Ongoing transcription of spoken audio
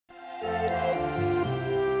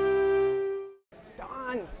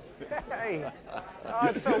Don! Hey! Oh,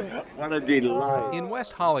 it's so... What a delight. In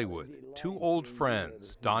West Hollywood, two old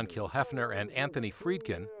friends, Don Kilhefner and Anthony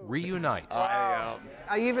Friedkin, reunite. I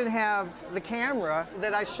even have the camera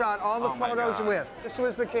that I shot all the photos with. This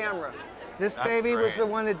was the camera. This baby was the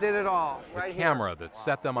one that did it all. The camera that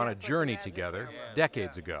set them on a journey together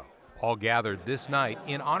decades ago. All gathered this night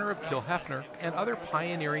in honor of Kilhefner and other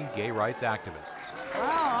pioneering gay rights activists. Oh,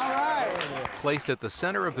 all right. Placed at the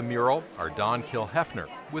center of the mural are Don Kilhefner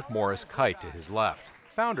with Morris Kite to his left,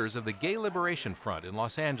 founders of the Gay Liberation Front in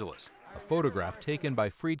Los Angeles, a photograph taken by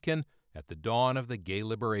Friedkin at the dawn of the gay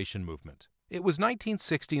liberation movement. It was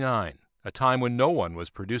 1969, a time when no one was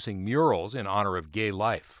producing murals in honor of gay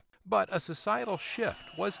life. But a societal shift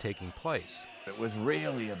was taking place. It was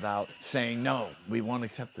really about saying, no, we won't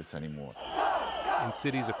accept this anymore. In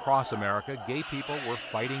cities across America, gay people were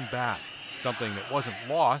fighting back, something that wasn't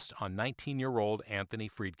lost on 19-year-old Anthony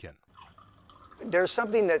Friedkin. There's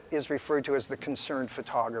something that is referred to as the concerned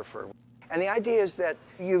photographer. And the idea is that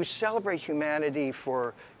you celebrate humanity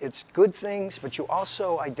for its good things, but you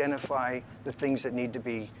also identify the things that need to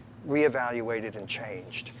be reevaluated and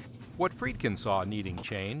changed. What Friedkin saw needing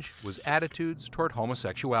change was attitudes toward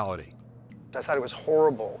homosexuality. I thought it was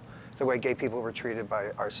horrible the way gay people were treated by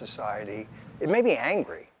our society. It made me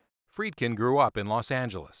angry. Friedkin grew up in Los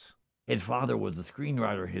Angeles. His father was a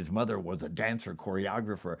screenwriter. His mother was a dancer,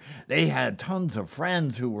 choreographer. They had tons of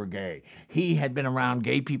friends who were gay. He had been around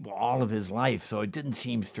gay people all of his life, so it didn't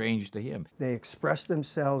seem strange to him. They expressed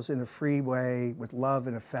themselves in a free way with love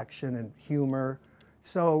and affection and humor.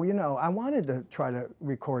 So, you know, I wanted to try to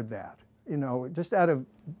record that, you know, just out of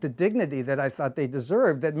the dignity that I thought they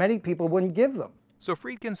deserved that many people wouldn't give them. So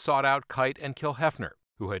Friedkin sought out Kite and Kilhefner,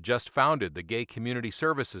 who had just founded the Gay Community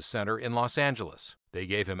Services Center in Los Angeles. They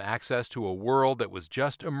gave him access to a world that was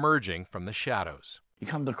just emerging from the shadows. He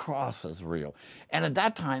comes across as real. And at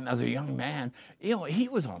that time, as a young man, you know, he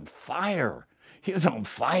was on fire. He was on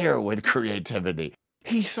fire with creativity.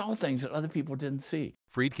 He saw things that other people didn't see.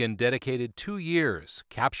 Friedkin dedicated 2 years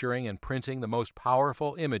capturing and printing the most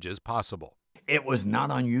powerful images possible. It was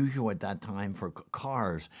not unusual at that time for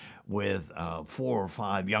cars with 4 or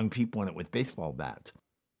 5 young people in it with baseball bats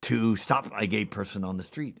to stop a gay person on the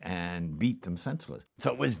street and beat them senseless.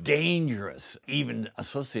 So it was dangerous, even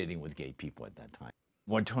associating with gay people at that time.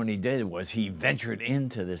 What Tony did was he ventured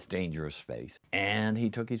into this dangerous space and he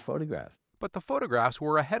took his photographs. But the photographs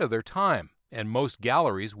were ahead of their time, and most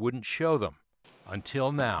galleries wouldn't show them.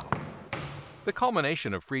 Until now. The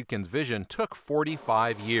culmination of Friedkin's vision took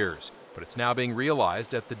 45 years, but it's now being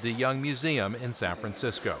realized at the DeYoung Museum in San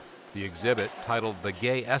Francisco. The exhibit, titled The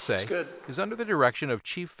Gay Essay, is under the direction of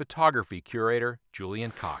Chief Photography Curator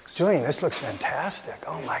Julian Cox. Julian, this looks fantastic.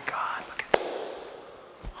 Oh my God, look at this.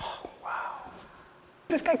 Oh, wow.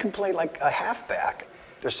 This guy can play like a halfback.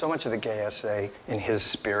 There's so much of the gay essay in his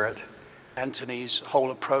spirit. Anthony's whole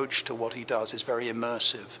approach to what he does is very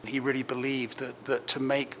immersive. He really believed that to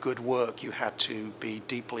make good work, you had to be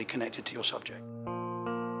deeply connected to your subject.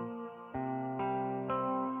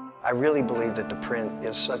 I really believe that the print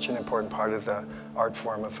is such an important part of the art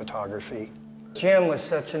form of photography. Jim was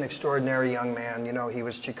such an extraordinary young man. You know, he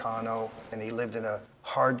was Chicano, and he lived in a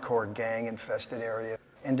hardcore gang-infested area.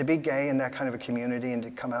 And to be gay in that kind of a community and to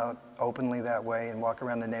come out openly that way and walk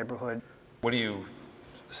around the neighborhood. What do you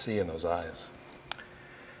see in those eyes?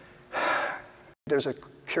 There's a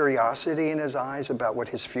curiosity in his eyes about what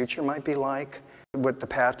his future might be like, what the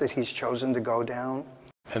path that he's chosen to go down.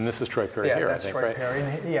 And this is Troy Perry here, I think, right? Troy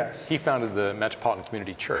Perry, yes. He founded the Metropolitan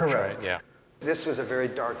Community Church, correct. Right? Yeah. This was a very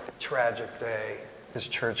dark, tragic day. His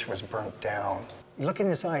church was burnt down. You look in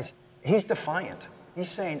his eyes, he's defiant. He's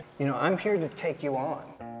saying, you know, I'm here to take you on.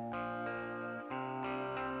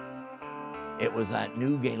 It was that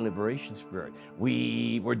new gay liberation spirit.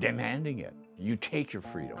 We were demanding it. You take your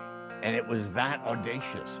freedom. And it was that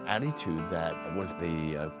audacious attitude that was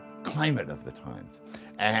the climate of the times.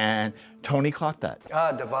 And Tony caught that.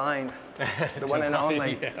 Ah, Divine, the one and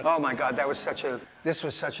only. Yes. Oh my God, this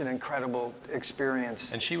was such an incredible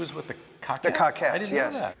experience. And she was with the Coquettes? The Coquettes, I didn't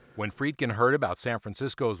yes. know that. When Friedkin heard about San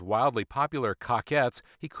Francisco's wildly popular Coquettes,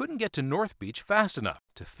 he couldn't get to North Beach fast enough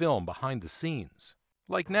to film behind the scenes.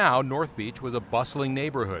 Like now, North Beach was a bustling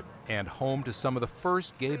neighborhood and home to some of the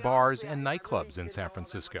first gay bars and nightclubs in San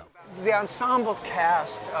Francisco. The ensemble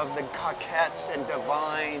cast of the Coquettes and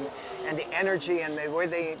Divine and the energy and the way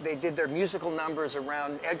they did their musical numbers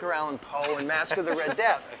around Edgar Allan Poe and Mask of the Red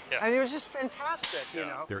Death. Yeah. And it was just fantastic, you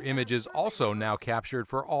know. Their images also now captured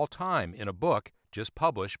for all time in a book just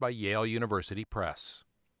published by Yale University Press.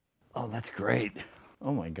 Oh, that's great.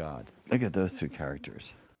 Oh my God. Look at those two characters.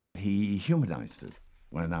 He humanized it.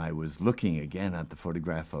 When I was looking again at the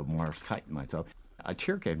photograph of Morris Kite and myself, a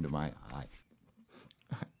tear came to my eye.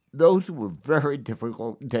 Those were very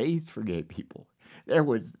difficult days for gay people. There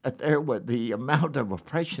was the amount of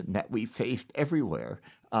oppression that we faced everywhere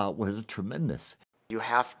was tremendous. You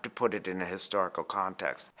have to put it in a historical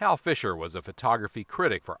context. Hal Fisher was a photography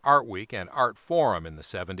critic for Art Week and Art Forum in the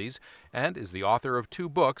 70s and is the author of 2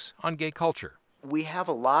 books on gay culture. We have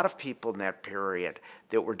a lot of people in that period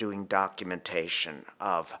that were doing documentation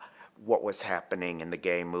of what was happening in the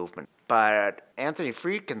gay movement. But Anthony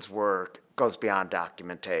Friedkin's work goes beyond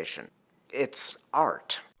documentation. It's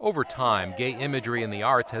art. Over time, gay imagery in the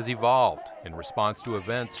arts has evolved in response to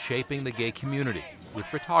events shaping the gay community, with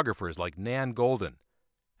photographers like Nan Golden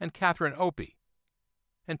and Catherine Opie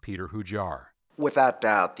and Peter Hujar. Without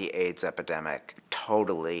doubt, the AIDS epidemic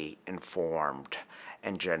totally informed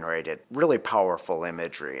and generated really powerful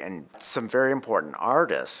imagery. And some very important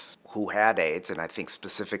artists who had AIDS, and I think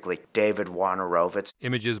specifically David Wojnarowicz.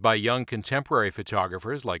 Images by young contemporary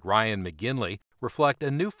photographers like Ryan McGinley reflect a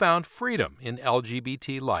newfound freedom in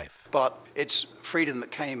LGBT life. But it's freedom that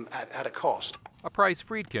came at a cost. A price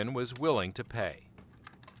Friedkin was willing to pay.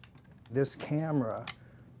 This camera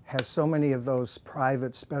has so many of those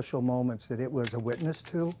private, special moments that it was a witness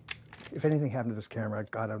to. If anything happened to this camera,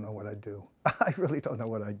 God, I don't know what I'd do. I really don't know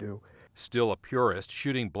what I'd do. Still a purist,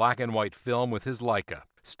 shooting black and white film with his Leica.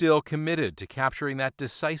 Still committed to capturing that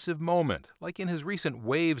decisive moment, like in his recent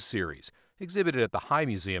Waves series, exhibited at the High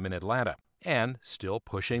Museum in Atlanta, and still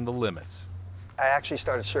pushing the limits. I actually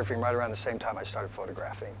started surfing right around the same time I started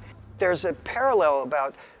photographing. There's a parallel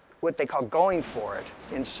about what they call going for it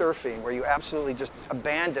in surfing, where you absolutely just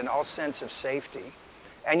abandon all sense of safety,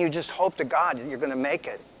 and you just hope to God you're going to make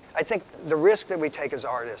it. I think the risk that we take as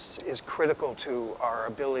artists is critical to our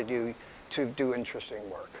ability to do interesting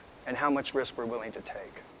work and how much risk we're willing to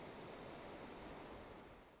take.